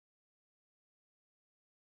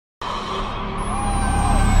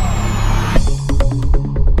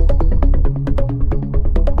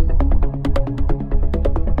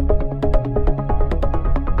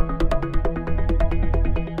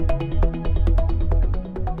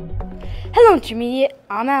Hello, Intermediate.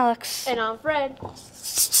 I'm Alex. And I'm Fred.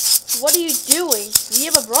 What are you doing? We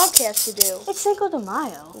have a broadcast to do. It's Cinco de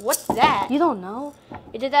Mayo. What's that? You don't know?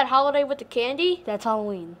 Is it that holiday with the candy? That's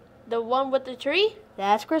Halloween. The one with the tree?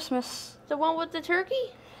 That's Christmas. The one with the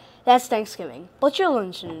turkey? That's Thanksgiving. But you'll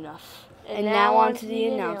learn soon enough. And now on to the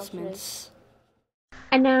announcements.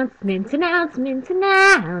 Announcements. May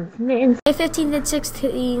 15th and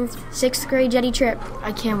 16th, 6th grade Jetty trip.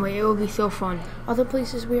 I can't wait. It will be so fun. All the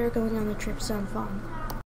places we are going on the trip sound fun.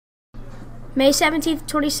 May 17th,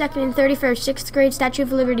 22nd, and 31st, 6th grade Statue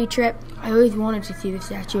of Liberty trip. I always wanted to see the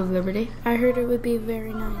Statue of Liberty. I heard it would be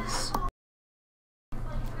very nice.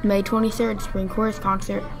 May 23rd, Spring Chorus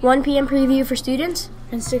concert. 1 p.m. preview for students.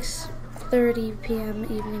 And 6:30 p.m.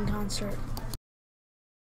 evening concert.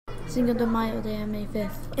 Cinco de Mayo Day on May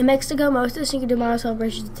 5th. In Mexico, most of the Cinco de Mayo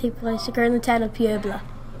celebrations take place occur in the town of Puebla.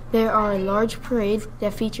 There are large parades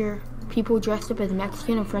that feature people dressed up as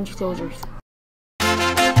Mexican and French soldiers. Today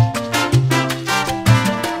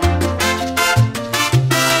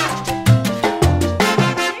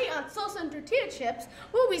on Salsa and Tortilla Chips,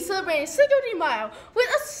 we'll be celebrating Cinco de Mayo with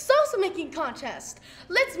a salsa making contest.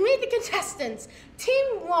 Let's meet the contestants. Team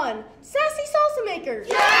 1, Sassy Salsa Makers.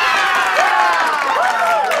 Team 2,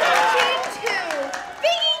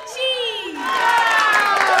 Biggie Cheese.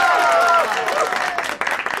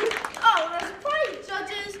 Oh, and our surprise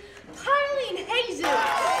judges, Kylie and Jesus.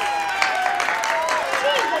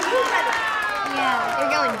 Teams, are you ready? Yeah,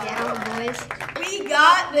 you're going down, boys. We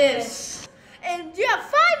got this. And you have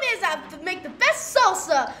 5 minutes out to make the best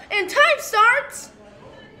salsa. And time starts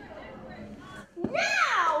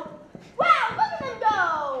now. Wow, look at them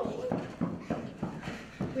go.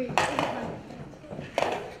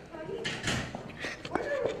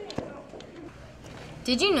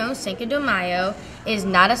 Did you know Cinco de Mayo is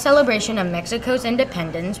not a celebration of Mexico's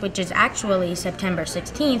independence, which is actually September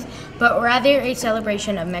 16th, but rather a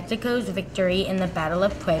celebration of Mexico's victory in the Battle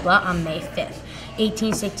of Puebla on May 5th,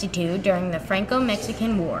 1862, during the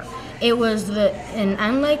Franco-Mexican War. It was an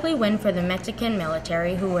unlikely win for the Mexican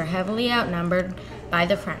military, who were heavily outnumbered by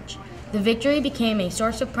the French. The victory became a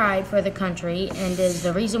source of pride for the country and is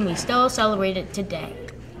the reason we still celebrate it today.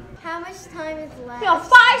 How much time is left? We have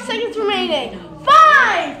 5 seconds remaining.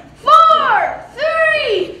 5, 4,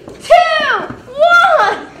 3, 2,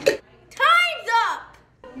 1. Time's up.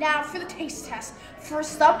 Now for the taste test.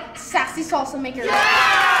 First up, Sassy Salsa Maker.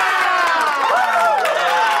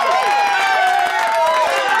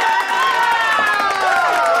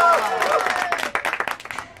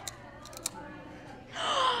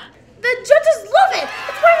 The judges love it.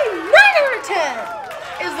 It's rated 9 out of 10.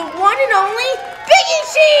 Is the one and only Biggie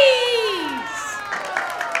Cheese.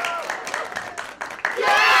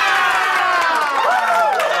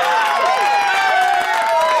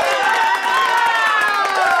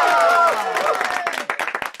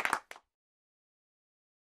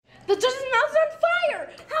 The judges' mouths are on fire!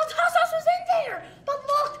 How hot sauce was in there! But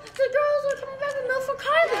look, the girls are coming back with milk for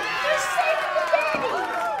Kylie! They're saving the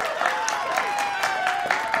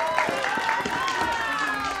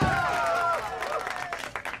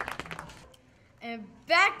And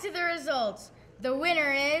back to the results. The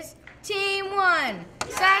winner is Team 1,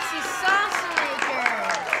 Sassy Salsa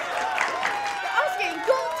Makers. The us getting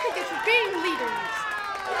gold tickets for being leaders!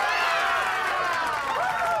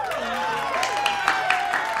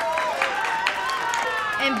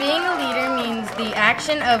 And being a leader means the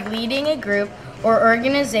action of leading a group or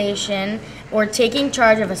organization or taking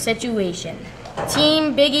charge of a situation.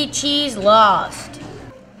 Team Biggie Cheese lost.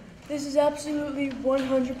 This is absolutely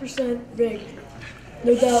 100% rigged.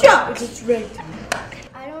 No doubt it's rigged.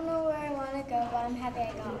 I don't know where I want to go, but I'm happy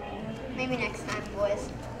I got one. Maybe next time, boys.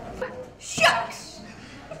 Shucks!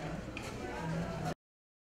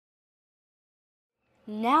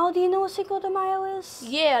 Now, do you know what Cinco de Mayo is?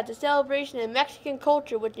 Yeah, it's a celebration of Mexican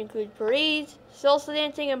culture, which includes parades, salsa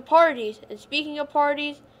dancing, and parties. And speaking of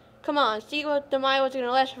parties, come on, Cinco de Mayo is going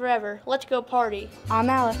to last forever. Let's go party. I'm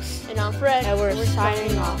Alex. And I'm Fred. And we're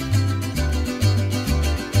signing off.